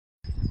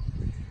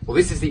Well,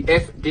 this is the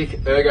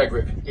F.Dick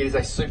Ergogrip. It is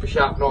a super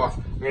sharp knife.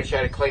 I'm going to show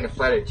you how to clean a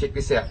flathead. Check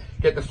this out.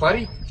 Get the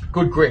flatty,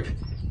 good grip.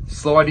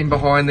 Slide in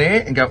behind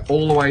there and go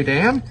all the way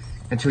down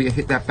until you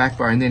hit that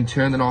backbone. Then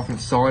turn the knife on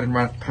its side and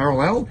run it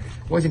parallel.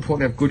 Always important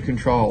to have good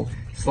control.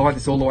 Slide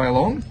this all the way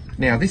along.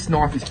 Now, this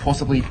knife is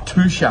possibly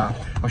too sharp.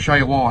 I'll show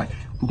you why.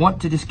 We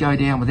want to just go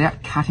down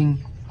without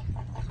cutting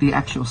the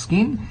actual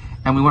skin,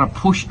 and we want to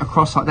push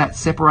across like that,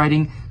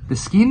 separating the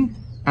skin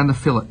and the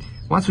fillet.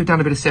 Once we've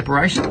done a bit of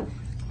separation,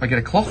 I get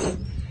a cloth.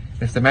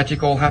 If the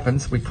magic all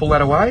happens, we pull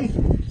that away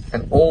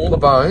and all the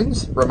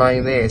bones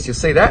remain there. So you'll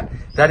see that?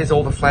 That is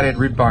all the flathead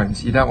rib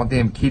bones. You don't want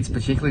them, kids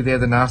particularly, they're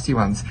the nasty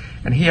ones.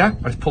 And here,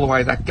 I just pull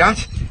away that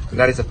gut, and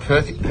that is a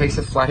perfect piece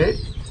of flathead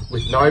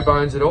with no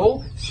bones at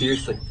all.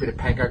 Seriously, bit of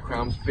panko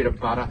crumbs, bit of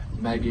butter,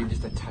 maybe even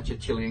just a touch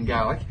of chili and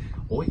garlic.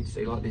 Or you can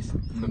see like this,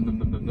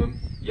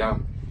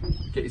 yum.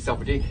 Get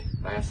yourself a dick,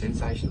 they are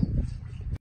sensational.